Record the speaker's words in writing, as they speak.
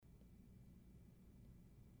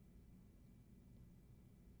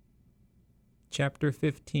Chapter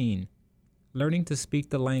 15. Learning to Speak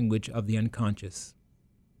the Language of the Unconscious.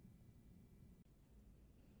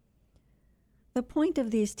 The point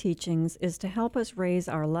of these teachings is to help us raise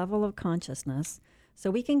our level of consciousness so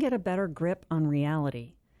we can get a better grip on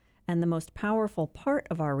reality. And the most powerful part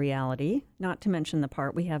of our reality, not to mention the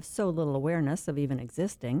part we have so little awareness of even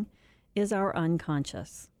existing, is our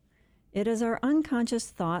unconscious. It is our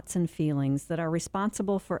unconscious thoughts and feelings that are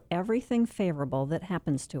responsible for everything favorable that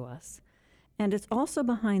happens to us. And it's also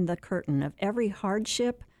behind the curtain of every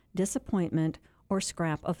hardship, disappointment, or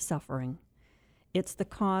scrap of suffering. It's the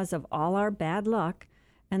cause of all our bad luck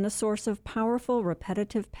and the source of powerful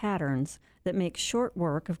repetitive patterns that make short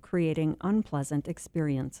work of creating unpleasant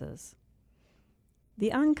experiences.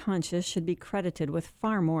 The unconscious should be credited with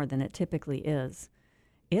far more than it typically is.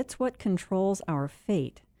 It's what controls our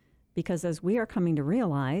fate, because as we are coming to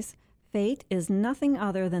realize, fate is nothing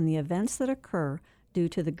other than the events that occur due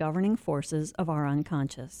to the governing forces of our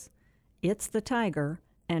unconscious. It's the tiger,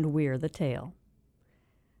 and we're the tail.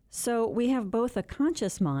 So we have both a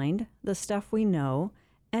conscious mind, the stuff we know,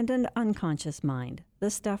 and an unconscious mind, the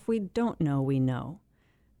stuff we don't know we know.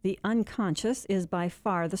 The unconscious is by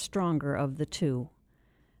far the stronger of the two.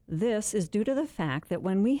 This is due to the fact that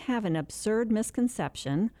when we have an absurd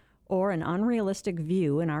misconception or an unrealistic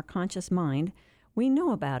view in our conscious mind, we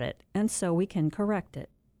know about it, and so we can correct it.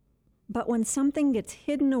 But when something gets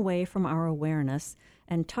hidden away from our awareness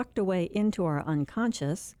and tucked away into our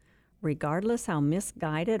unconscious, regardless how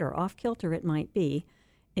misguided or off-kilter it might be,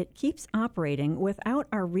 it keeps operating without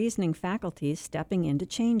our reasoning faculties stepping in to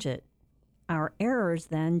change it. Our errors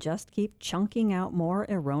then just keep chunking out more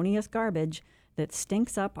erroneous garbage that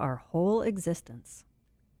stinks up our whole existence.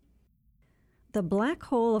 The black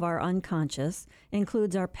hole of our unconscious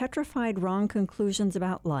includes our petrified wrong conclusions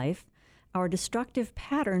about life, our destructive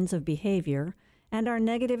patterns of behavior, and our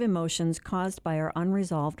negative emotions caused by our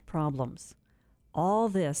unresolved problems. All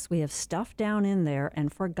this we have stuffed down in there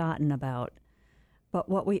and forgotten about. But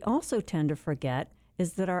what we also tend to forget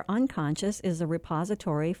is that our unconscious is a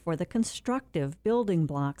repository for the constructive building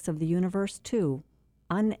blocks of the universe too.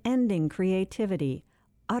 Unending creativity,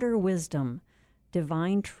 utter wisdom,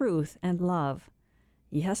 divine truth and love.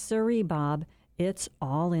 Yes, sirree, Bob, it's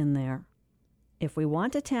all in there. If we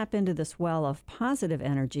want to tap into this well of positive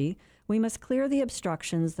energy, we must clear the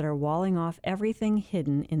obstructions that are walling off everything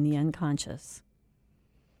hidden in the unconscious.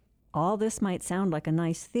 All this might sound like a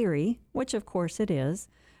nice theory, which of course it is,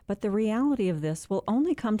 but the reality of this will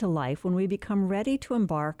only come to life when we become ready to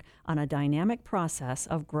embark on a dynamic process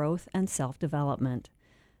of growth and self-development.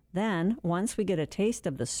 Then, once we get a taste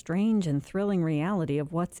of the strange and thrilling reality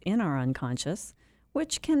of what's in our unconscious,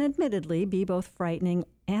 which can admittedly be both frightening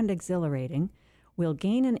and exhilarating, we'll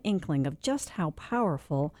gain an inkling of just how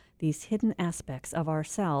powerful these hidden aspects of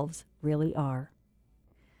ourselves really are.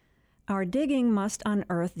 Our digging must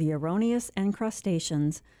unearth the erroneous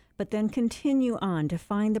encrustations, but then continue on to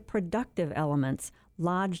find the productive elements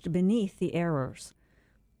lodged beneath the errors.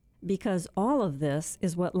 Because all of this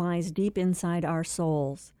is what lies deep inside our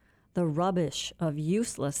souls, the rubbish of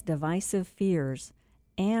useless, divisive fears,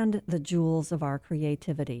 and the jewels of our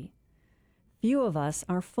creativity. Few of us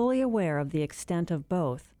are fully aware of the extent of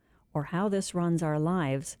both, or how this runs our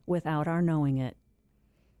lives without our knowing it.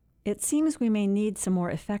 It seems we may need some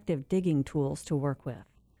more effective digging tools to work with.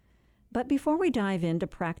 But before we dive into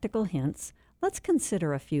practical hints, let's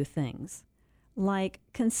consider a few things. Like,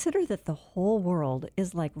 consider that the whole world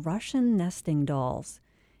is like Russian nesting dolls.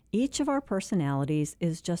 Each of our personalities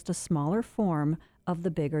is just a smaller form of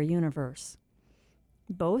the bigger universe.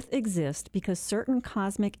 Both exist because certain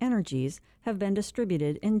cosmic energies have been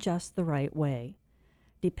distributed in just the right way.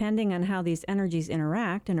 Depending on how these energies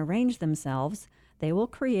interact and arrange themselves, they will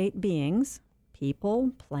create beings,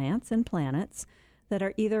 people, plants, and planets that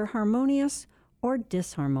are either harmonious or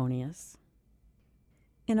disharmonious.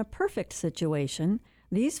 In a perfect situation,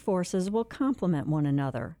 these forces will complement one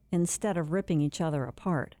another instead of ripping each other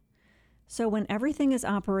apart. So when everything is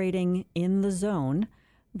operating in the zone,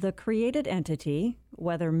 the created entity,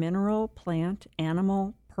 whether mineral, plant,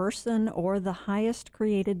 animal, person, or the highest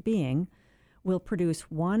created being, will produce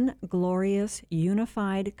one glorious,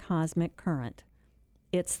 unified cosmic current.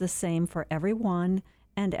 It's the same for everyone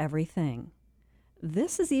and everything.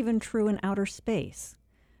 This is even true in outer space.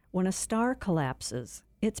 When a star collapses,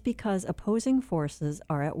 it's because opposing forces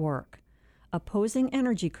are at work. Opposing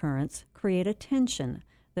energy currents create a tension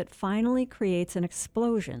that finally creates an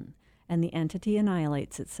explosion, and the entity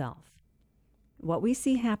annihilates itself. What we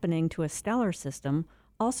see happening to a stellar system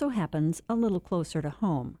also happens a little closer to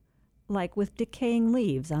home, like with decaying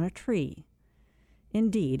leaves on a tree.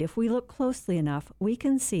 Indeed, if we look closely enough, we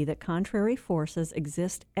can see that contrary forces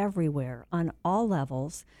exist everywhere on all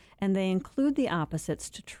levels, and they include the opposites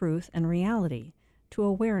to truth and reality, to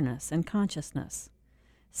awareness and consciousness.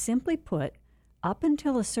 Simply put, up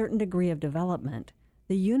until a certain degree of development,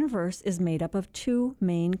 the universe is made up of two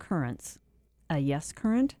main currents, a yes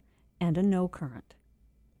current and a no current.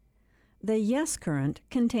 The yes current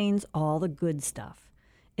contains all the good stuff.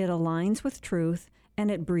 It aligns with truth and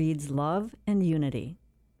it breeds love and unity.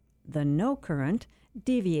 The no current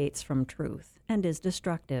deviates from truth and is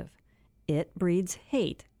destructive. It breeds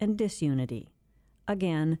hate and disunity.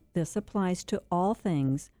 Again, this applies to all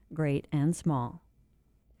things, great and small.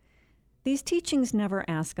 These teachings never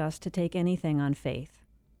ask us to take anything on faith.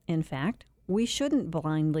 In fact, we shouldn't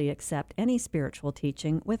blindly accept any spiritual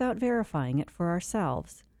teaching without verifying it for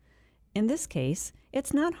ourselves. In this case,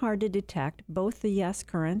 it's not hard to detect both the yes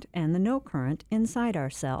current and the no current inside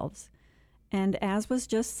ourselves. And as was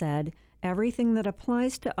just said, everything that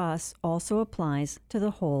applies to us also applies to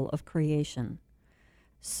the whole of creation.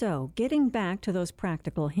 So, getting back to those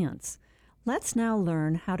practical hints, let's now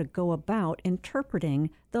learn how to go about interpreting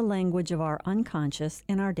the language of our unconscious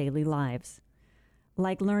in our daily lives.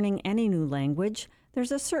 Like learning any new language,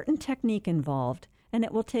 there's a certain technique involved, and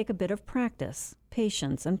it will take a bit of practice,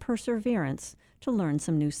 patience, and perseverance to learn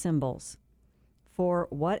some new symbols. For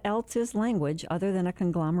what else is language other than a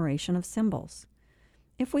conglomeration of symbols?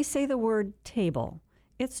 If we say the word table,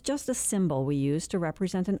 it's just a symbol we use to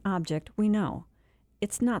represent an object we know.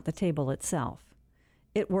 It's not the table itself.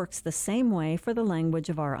 It works the same way for the language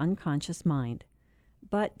of our unconscious mind.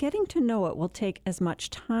 But getting to know it will take as much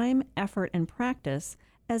time, effort, and practice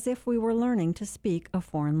as if we were learning to speak a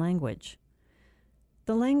foreign language.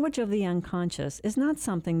 The language of the unconscious is not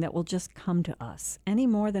something that will just come to us, any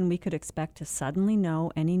more than we could expect to suddenly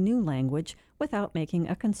know any new language without making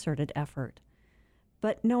a concerted effort.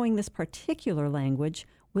 But knowing this particular language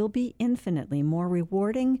will be infinitely more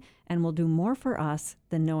rewarding and will do more for us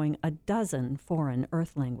than knowing a dozen foreign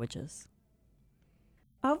earth languages.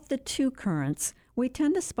 Of the two currents, we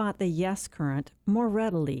tend to spot the yes current more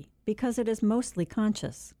readily because it is mostly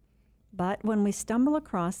conscious. But when we stumble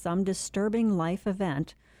across some disturbing life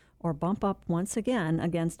event or bump up once again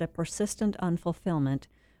against a persistent unfulfillment,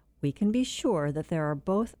 we can be sure that there are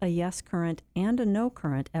both a yes current and a no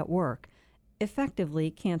current at work,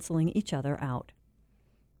 effectively canceling each other out.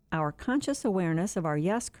 Our conscious awareness of our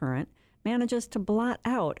yes current manages to blot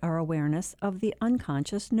out our awareness of the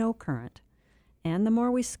unconscious no current. And the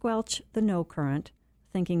more we squelch the no current,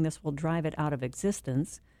 thinking this will drive it out of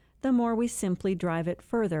existence, the more we simply drive it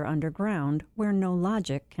further underground where no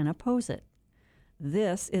logic can oppose it.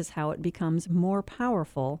 This is how it becomes more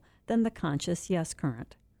powerful than the conscious yes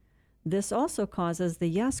current. This also causes the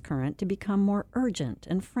yes current to become more urgent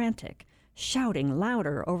and frantic, shouting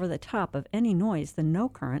louder over the top of any noise the no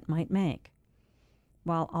current might make.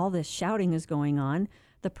 While all this shouting is going on,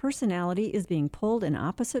 the personality is being pulled in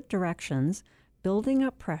opposite directions, building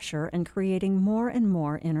up pressure and creating more and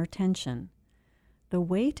more inner tension. The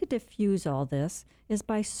way to diffuse all this is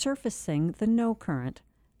by surfacing the no current,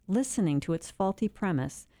 listening to its faulty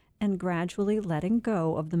premise, and gradually letting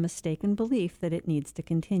go of the mistaken belief that it needs to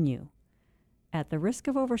continue. At the risk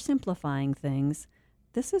of oversimplifying things,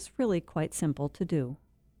 this is really quite simple to do.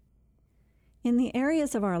 In the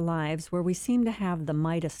areas of our lives where we seem to have the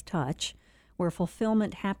Midas touch, where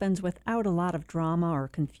fulfillment happens without a lot of drama or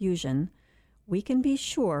confusion, we can be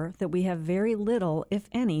sure that we have very little, if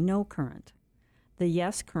any, no current. The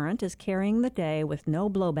yes current is carrying the day with no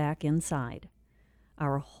blowback inside.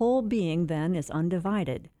 Our whole being then is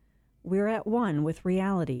undivided. We're at one with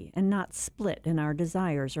reality and not split in our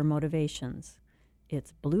desires or motivations.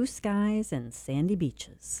 It's blue skies and sandy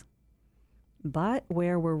beaches. But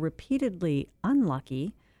where we're repeatedly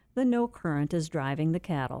unlucky, the no current is driving the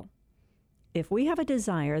cattle. If we have a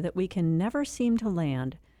desire that we can never seem to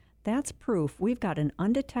land, that's proof we've got an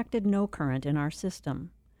undetected no current in our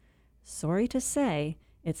system. Sorry to say,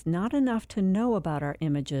 it's not enough to know about our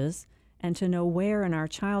images and to know where in our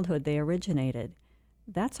childhood they originated.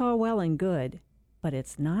 That's all well and good, but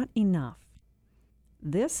it's not enough.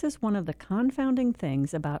 This is one of the confounding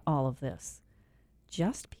things about all of this.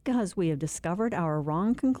 Just because we have discovered our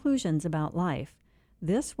wrong conclusions about life,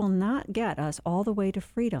 this will not get us all the way to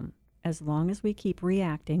freedom, as long as we keep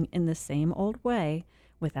reacting in the same old way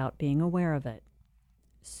without being aware of it.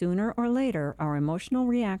 Sooner or later, our emotional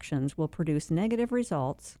reactions will produce negative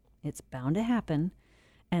results, it's bound to happen,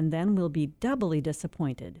 and then we'll be doubly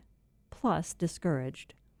disappointed, plus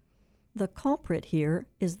discouraged. The culprit here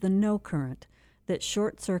is the no current that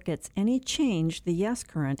short-circuits any change the yes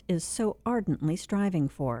current is so ardently striving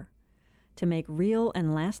for. To make real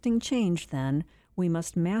and lasting change, then, we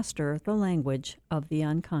must master the language of the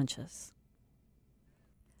unconscious.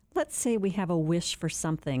 Let's say we have a wish for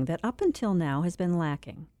something that up until now has been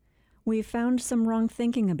lacking. We've found some wrong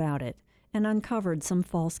thinking about it and uncovered some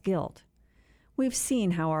false guilt. We've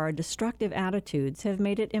seen how our destructive attitudes have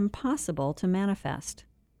made it impossible to manifest.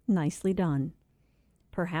 Nicely done.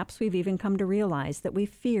 Perhaps we've even come to realize that we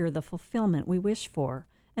fear the fulfillment we wish for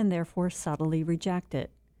and therefore subtly reject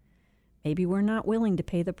it. Maybe we're not willing to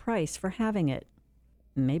pay the price for having it.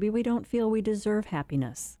 Maybe we don't feel we deserve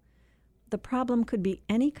happiness. The problem could be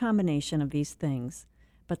any combination of these things,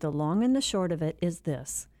 but the long and the short of it is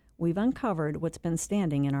this: we've uncovered what's been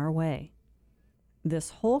standing in our way. This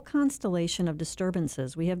whole constellation of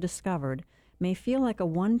disturbances we have discovered may feel like a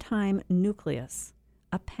one-time nucleus,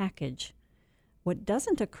 a package. What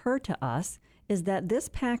doesn't occur to us is that this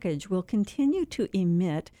package will continue to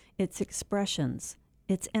emit its expressions,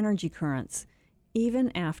 its energy currents,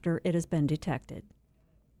 even after it has been detected.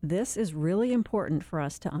 This is really important for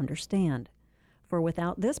us to understand, for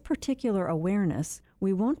without this particular awareness,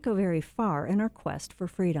 we won't go very far in our quest for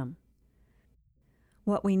freedom.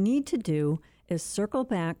 What we need to do is circle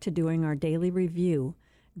back to doing our daily review,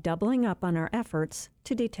 doubling up on our efforts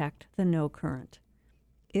to detect the no current.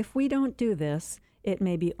 If we don't do this, it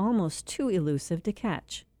may be almost too elusive to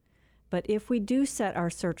catch. But if we do set our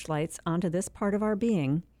searchlights onto this part of our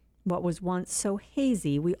being, what was once so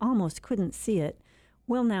hazy we almost couldn't see it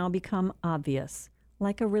will now become obvious,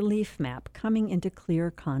 like a relief map coming into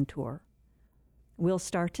clear contour. We'll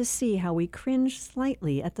start to see how we cringe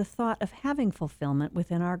slightly at the thought of having fulfillment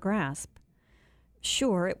within our grasp.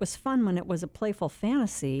 Sure, it was fun when it was a playful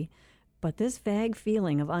fantasy, but this vague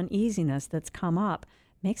feeling of uneasiness that's come up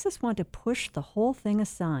makes us want to push the whole thing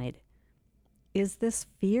aside. Is this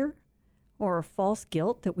fear or false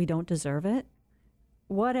guilt that we don't deserve it?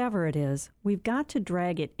 Whatever it is, we've got to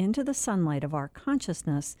drag it into the sunlight of our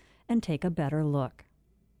consciousness and take a better look.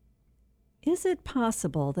 Is it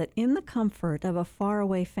possible that in the comfort of a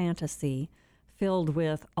faraway fantasy, filled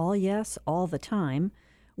with all yes all the time,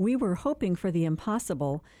 we were hoping for the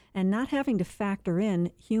impossible and not having to factor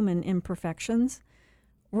in human imperfections?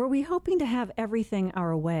 Were we hoping to have everything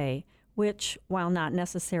our way, which, while not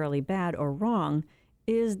necessarily bad or wrong,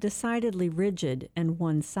 is decidedly rigid and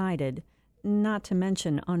one-sided, not to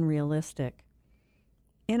mention unrealistic?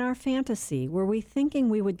 In our fantasy, were we thinking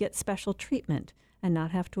we would get special treatment and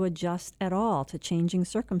not have to adjust at all to changing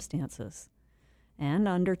circumstances? And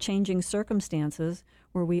under changing circumstances,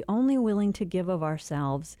 were we only willing to give of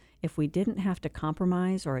ourselves if we didn't have to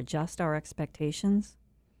compromise or adjust our expectations?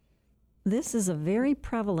 This is a very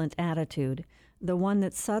prevalent attitude, the one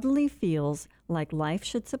that subtly feels like life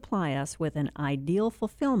should supply us with an ideal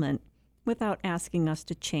fulfillment without asking us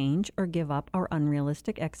to change or give up our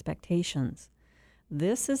unrealistic expectations.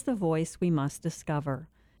 This is the voice we must discover,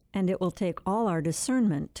 and it will take all our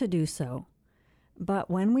discernment to do so.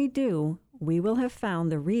 But when we do, we will have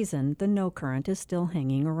found the reason the no current is still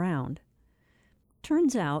hanging around.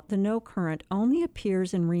 Turns out the no current only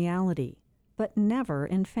appears in reality, but never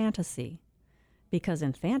in fantasy. Because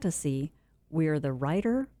in fantasy, we're the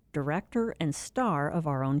writer, director, and star of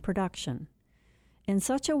our own production. In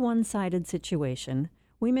such a one-sided situation,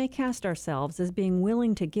 we may cast ourselves as being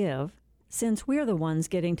willing to give, since we're the ones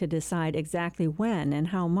getting to decide exactly when and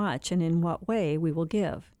how much and in what way we will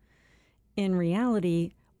give. In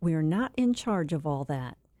reality, we're not in charge of all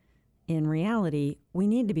that. In reality, we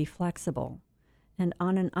need to be flexible. And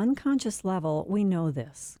on an unconscious level, we know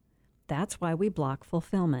this. That's why we block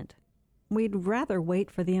fulfillment. We'd rather wait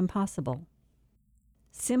for the impossible.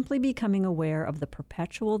 Simply becoming aware of the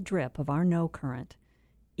perpetual drip of our no current,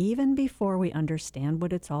 even before we understand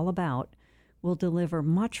what it's all about, will deliver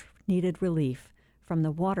much needed relief from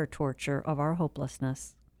the water torture of our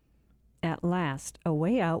hopelessness. At last, a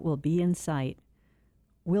way out will be in sight.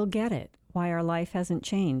 We'll get it, why our life hasn't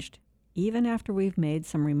changed, even after we've made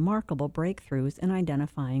some remarkable breakthroughs in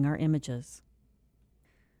identifying our images.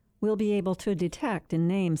 We'll be able to detect and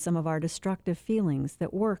name some of our destructive feelings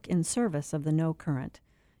that work in service of the no current: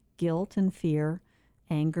 guilt and fear,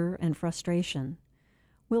 anger and frustration.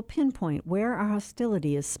 We'll pinpoint where our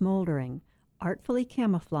hostility is smoldering, artfully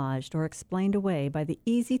camouflaged or explained away by the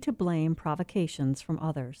easy-to-blame provocations from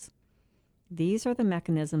others. These are the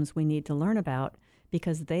mechanisms we need to learn about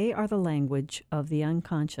because they are the language of the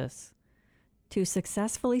unconscious. To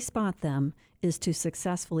successfully spot them is to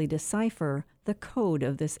successfully decipher the code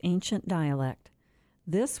of this ancient dialect.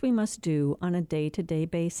 This we must do on a day-to-day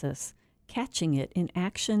basis, catching it in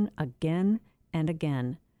action again and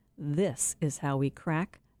again. This is how we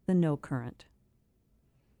crack the no current.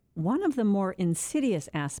 One of the more insidious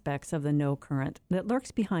aspects of the no current that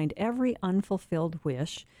lurks behind every unfulfilled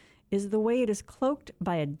wish is the way it is cloaked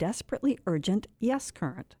by a desperately urgent yes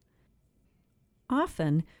current.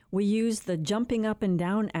 Often, we use the jumping up and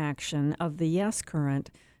down action of the yes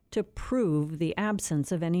current to prove the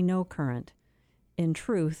absence of any no current. In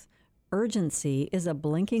truth, urgency is a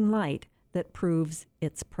blinking light that proves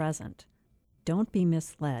it's present. Don't be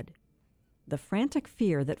misled. The frantic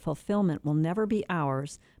fear that fulfillment will never be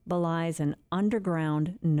ours belies an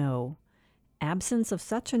underground no. Absence of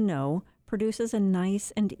such a no produces a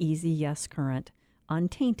nice and easy yes current,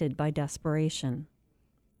 untainted by desperation.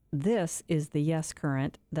 This is the yes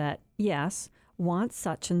current that, yes, wants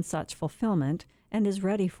such and such fulfillment and is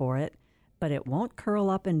ready for it, but it won't curl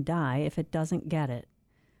up and die if it doesn't get it.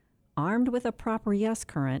 Armed with a proper yes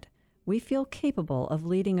current, we feel capable of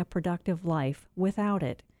leading a productive life without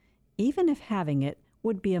it, even if having it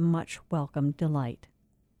would be a much welcome delight.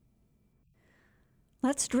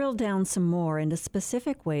 Let's drill down some more into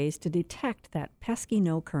specific ways to detect that pesky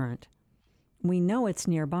no current. We know it's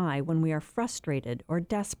nearby when we are frustrated or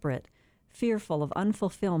desperate, fearful of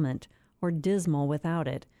unfulfillment, or dismal without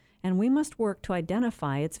it, and we must work to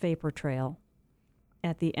identify its vapor trail.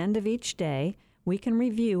 At the end of each day, we can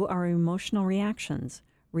review our emotional reactions,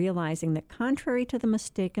 realizing that contrary to the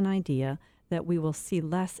mistaken idea that we will see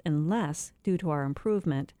less and less due to our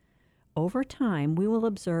improvement, over time we will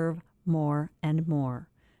observe more and more.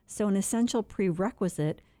 So an essential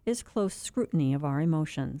prerequisite is close scrutiny of our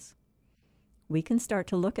emotions. We can start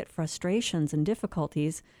to look at frustrations and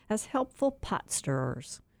difficulties as helpful pot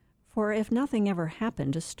stirrers. For if nothing ever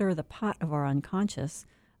happened to stir the pot of our unconscious,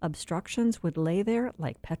 obstructions would lay there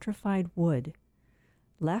like petrified wood.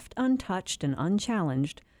 Left untouched and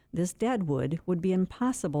unchallenged, this dead wood would be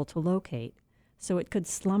impossible to locate, so it could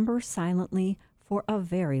slumber silently for a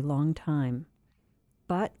very long time.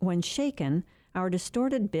 But when shaken, our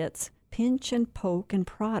distorted bits pinch and poke and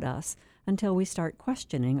prod us until we start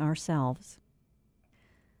questioning ourselves.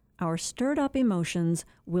 Our stirred-up emotions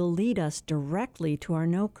will lead us directly to our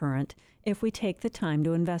no current if we take the time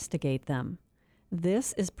to investigate them.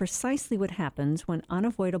 This is precisely what happens when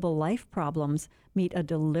unavoidable life problems meet a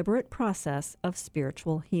deliberate process of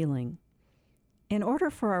spiritual healing. In order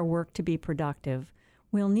for our work to be productive,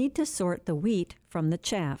 we'll need to sort the wheat from the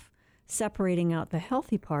chaff, separating out the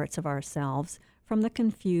healthy parts of ourselves from the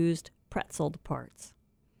confused, pretzeled parts.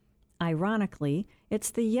 Ironically,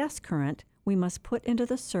 it's the yes current we must put into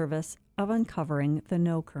the service of uncovering the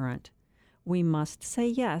no current. We must say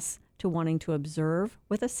yes to wanting to observe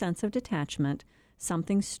with a sense of detachment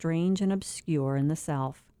something strange and obscure in the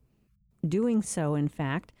self. Doing so, in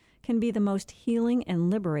fact, can be the most healing and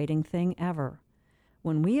liberating thing ever.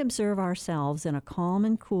 When we observe ourselves in a calm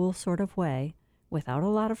and cool sort of way, without a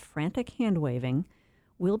lot of frantic hand-waving,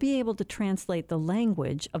 we'll be able to translate the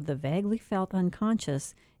language of the vaguely felt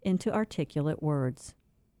unconscious into articulate words.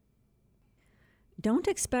 Don't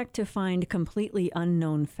expect to find completely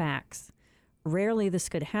unknown facts. Rarely this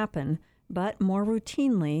could happen, but more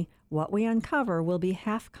routinely, what we uncover will be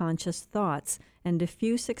half-conscious thoughts and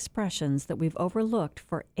diffuse expressions that we've overlooked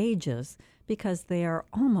for ages because they are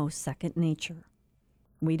almost second nature.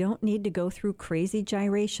 We don't need to go through crazy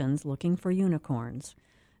gyrations looking for unicorns.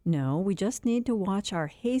 No, we just need to watch our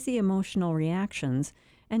hazy emotional reactions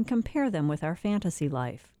and compare them with our fantasy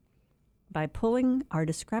life. By pulling our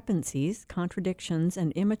discrepancies, contradictions,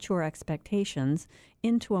 and immature expectations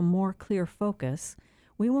into a more clear focus,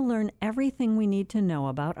 we will learn everything we need to know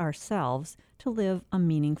about ourselves to live a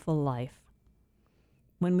meaningful life.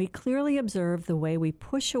 When we clearly observe the way we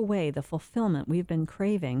push away the fulfillment we've been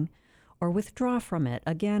craving, or withdraw from it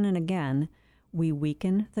again and again, we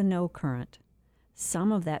weaken the no current.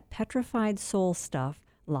 Some of that petrified soul stuff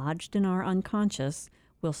lodged in our unconscious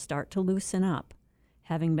will start to loosen up,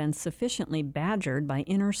 having been sufficiently badgered by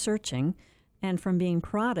inner searching and from being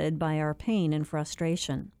prodded by our pain and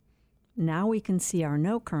frustration. Now we can see our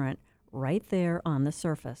no current right there on the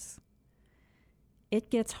surface.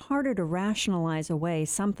 It gets harder to rationalize away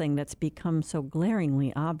something that's become so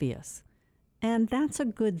glaringly obvious. And that's a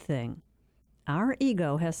good thing. Our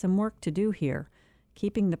ego has some work to do here,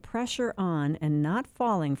 keeping the pressure on and not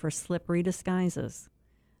falling for slippery disguises.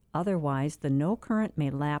 Otherwise, the no current may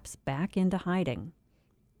lapse back into hiding.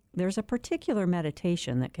 There's a particular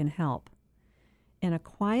meditation that can help. In a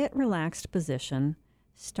quiet, relaxed position,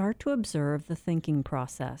 start to observe the thinking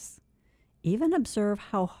process. Even observe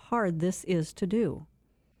how hard this is to do.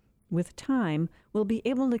 With time, we'll be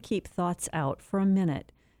able to keep thoughts out for a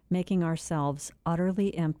minute, making ourselves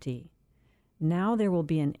utterly empty. Now there will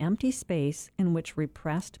be an empty space in which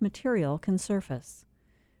repressed material can surface.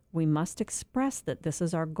 We must express that this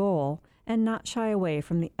is our goal and not shy away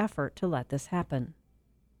from the effort to let this happen.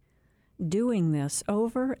 Doing this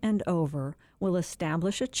over and over will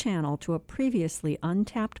establish a channel to a previously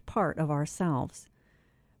untapped part of ourselves.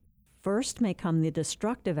 First may come the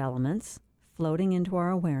destructive elements, floating into our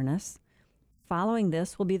awareness. Following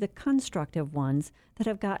this will be the constructive ones that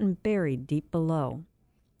have gotten buried deep below.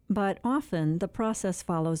 But often the process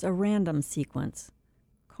follows a random sequence.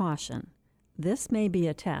 Caution. This may be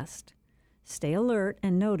a test. Stay alert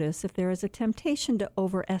and notice if there is a temptation to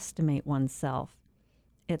overestimate oneself.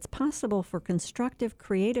 It's possible for constructive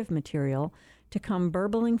creative material to come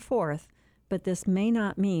burbling forth, but this may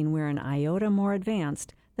not mean we're an iota more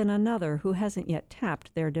advanced than another who hasn't yet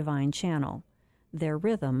tapped their divine channel. Their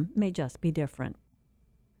rhythm may just be different.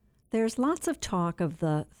 There's lots of talk of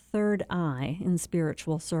the third eye in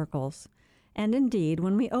spiritual circles. And indeed,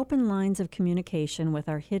 when we open lines of communication with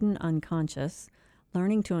our hidden unconscious,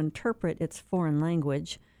 learning to interpret its foreign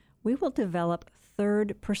language, we will develop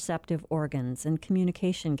third perceptive organs and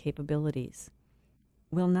communication capabilities.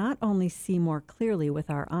 We'll not only see more clearly with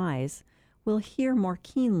our eyes, we'll hear more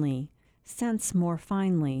keenly, sense more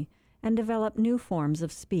finely, and develop new forms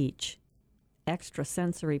of speech.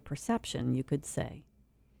 Extrasensory perception, you could say.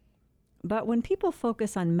 But when people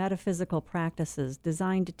focus on metaphysical practices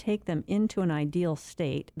designed to take them into an ideal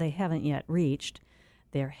state they haven't yet reached,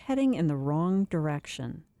 they're heading in the wrong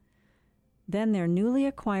direction. Then their newly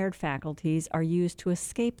acquired faculties are used to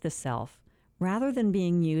escape the self, rather than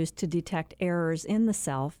being used to detect errors in the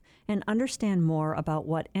self and understand more about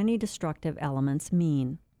what any destructive elements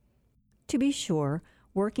mean. To be sure,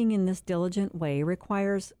 working in this diligent way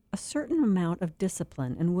requires a certain amount of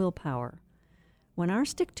discipline and willpower. When our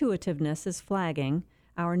stick-to-itiveness is flagging,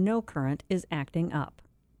 our no current is acting up.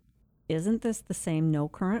 Isn't this the same no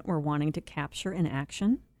current we're wanting to capture in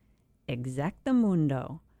action?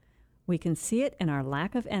 Exactamundo. We can see it in our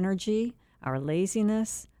lack of energy, our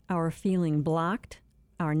laziness, our feeling blocked,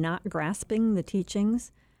 our not grasping the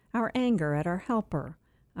teachings, our anger at our helper,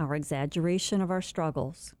 our exaggeration of our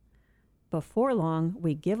struggles. Before long,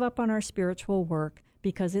 we give up on our spiritual work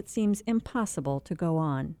because it seems impossible to go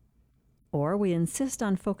on. Or we insist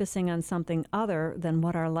on focusing on something other than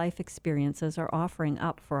what our life experiences are offering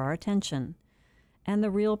up for our attention. And the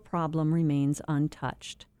real problem remains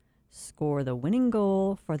untouched. Score the winning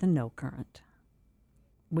goal for the no current.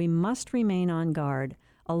 We must remain on guard,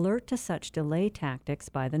 alert to such delay tactics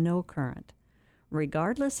by the no current.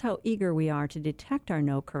 Regardless how eager we are to detect our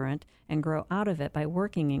no current and grow out of it by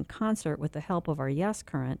working in concert with the help of our yes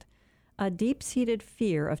current, a deep-seated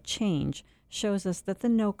fear of change shows us that the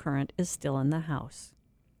no current is still in the house.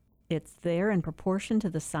 It's there in proportion to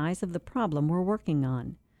the size of the problem we're working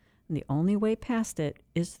on. The only way past it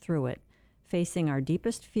is through it, facing our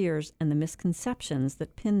deepest fears and the misconceptions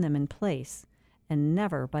that pin them in place, and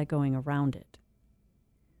never by going around it.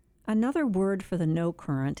 Another word for the no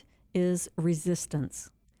current is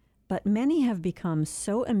resistance. But many have become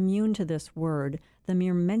so immune to this word, the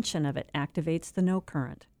mere mention of it activates the no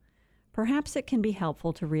current. Perhaps it can be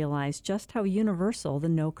helpful to realize just how universal the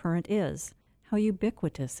no current is, how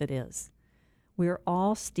ubiquitous it is. We're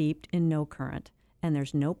all steeped in no current, and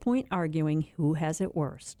there's no point arguing who has it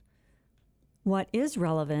worst. What is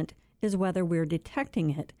relevant is whether we're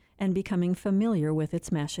detecting it and becoming familiar with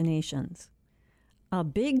its machinations. A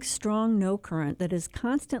big, strong no current that is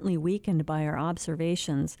constantly weakened by our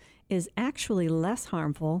observations is actually less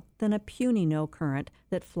harmful than a puny no current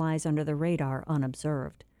that flies under the radar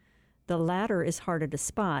unobserved. The latter is harder to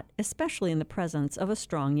spot, especially in the presence of a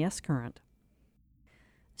strong yes current.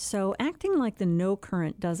 So acting like the no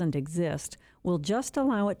current doesn't exist will just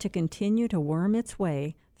allow it to continue to worm its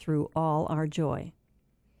way through all our joy.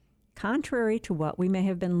 Contrary to what we may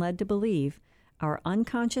have been led to believe, our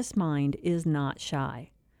unconscious mind is not shy.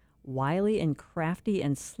 Wily and crafty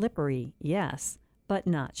and slippery, yes, but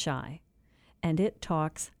not shy. And it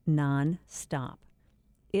talks non-stop.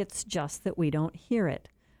 It's just that we don't hear it,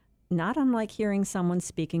 not unlike hearing someone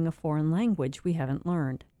speaking a foreign language we haven't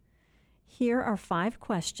learned. Here are 5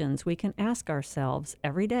 questions we can ask ourselves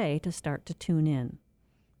every day to start to tune in.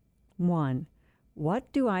 1.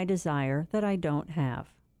 What do I desire that I don't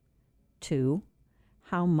have? 2.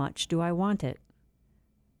 How much do I want it?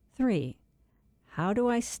 3. How do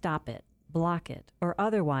I stop it, block it, or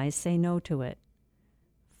otherwise say no to it?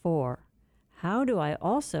 4. How do I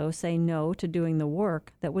also say no to doing the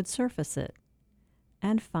work that would surface it?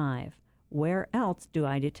 And 5. Where else do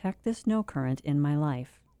I detect this no current in my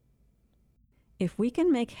life? If we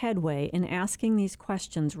can make headway in asking these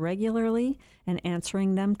questions regularly and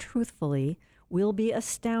answering them truthfully, we'll be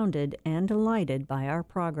astounded and delighted by our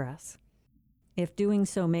progress. If doing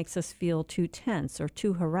so makes us feel too tense or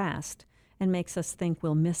too harassed and makes us think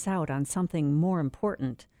we'll miss out on something more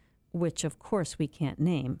important, which of course we can't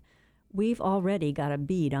name, we've already got a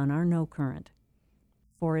bead on our no current.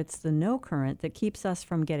 For it's the no current that keeps us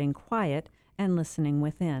from getting quiet and listening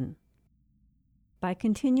within. By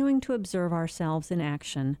continuing to observe ourselves in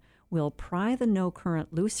action, we'll pry the no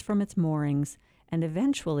current loose from its moorings and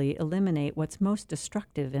eventually eliminate what's most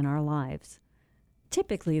destructive in our lives.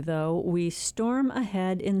 Typically, though, we storm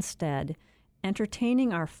ahead instead,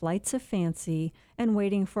 entertaining our flights of fancy and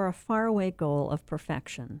waiting for a faraway goal of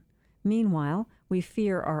perfection. Meanwhile, we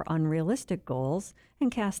fear our unrealistic goals and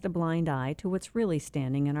cast a blind eye to what's really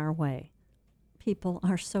standing in our way. People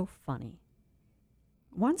are so funny.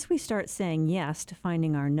 Once we start saying yes to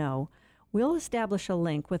finding our no, we'll establish a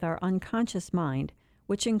link with our unconscious mind,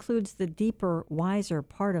 which includes the deeper, wiser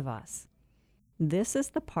part of us. This is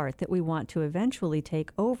the part that we want to eventually take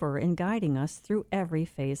over in guiding us through every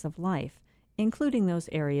phase of life, including those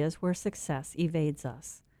areas where success evades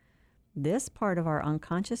us. This part of our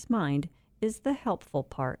unconscious mind is the helpful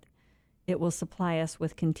part. It will supply us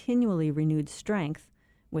with continually renewed strength,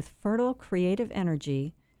 with fertile creative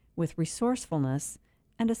energy, with resourcefulness,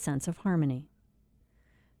 and a sense of harmony.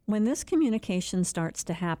 When this communication starts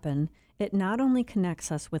to happen, it not only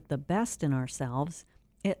connects us with the best in ourselves,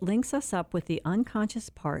 it links us up with the unconscious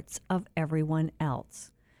parts of everyone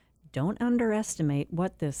else. Don't underestimate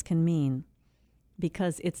what this can mean,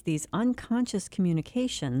 because it's these unconscious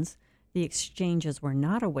communications, the exchanges we're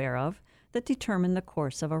not aware of, that determine the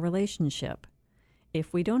course of a relationship.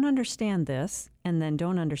 If we don't understand this, and then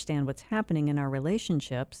don't understand what's happening in our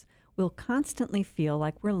relationships, we'll constantly feel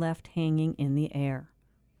like we're left hanging in the air.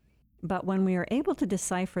 But when we are able to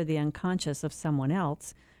decipher the unconscious of someone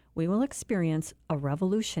else, we will experience a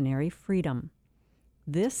revolutionary freedom.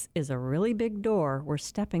 This is a really big door we're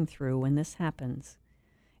stepping through when this happens.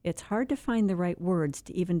 It's hard to find the right words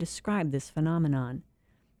to even describe this phenomenon.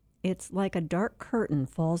 It's like a dark curtain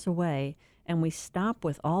falls away and we stop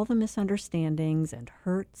with all the misunderstandings and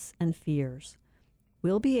hurts and fears.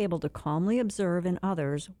 We'll be able to calmly observe in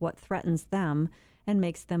others what threatens them and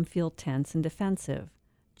makes them feel tense and defensive,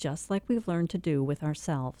 just like we've learned to do with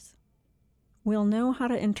ourselves. We'll know how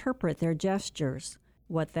to interpret their gestures,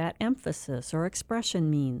 what that emphasis or expression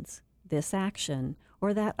means, this action,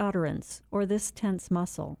 or that utterance, or this tense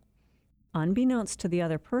muscle. Unbeknownst to the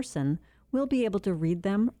other person, we'll be able to read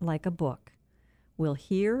them like a book. We'll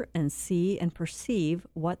hear and see and perceive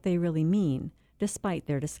what they really mean, despite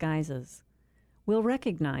their disguises. We'll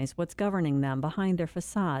recognize what's governing them behind their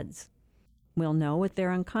facades. We'll know what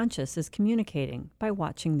their unconscious is communicating by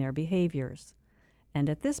watching their behaviors. And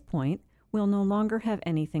at this point, we'll no longer have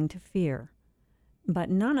anything to fear. But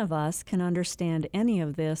none of us can understand any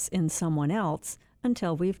of this in someone else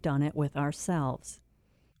until we've done it with ourselves.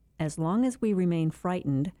 As long as we remain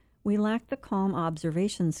frightened, we lack the calm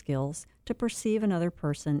observation skills to perceive another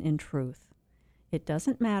person in truth. It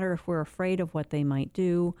doesn't matter if we're afraid of what they might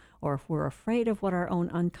do or if we're afraid of what our own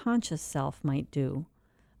unconscious self might do,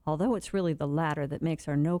 although it's really the latter that makes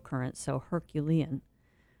our no current so Herculean.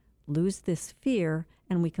 Lose this fear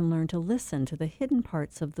and we can learn to listen to the hidden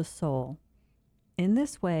parts of the soul. In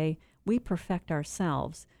this way, we perfect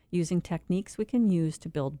ourselves using techniques we can use to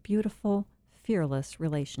build beautiful, fearless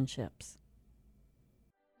relationships.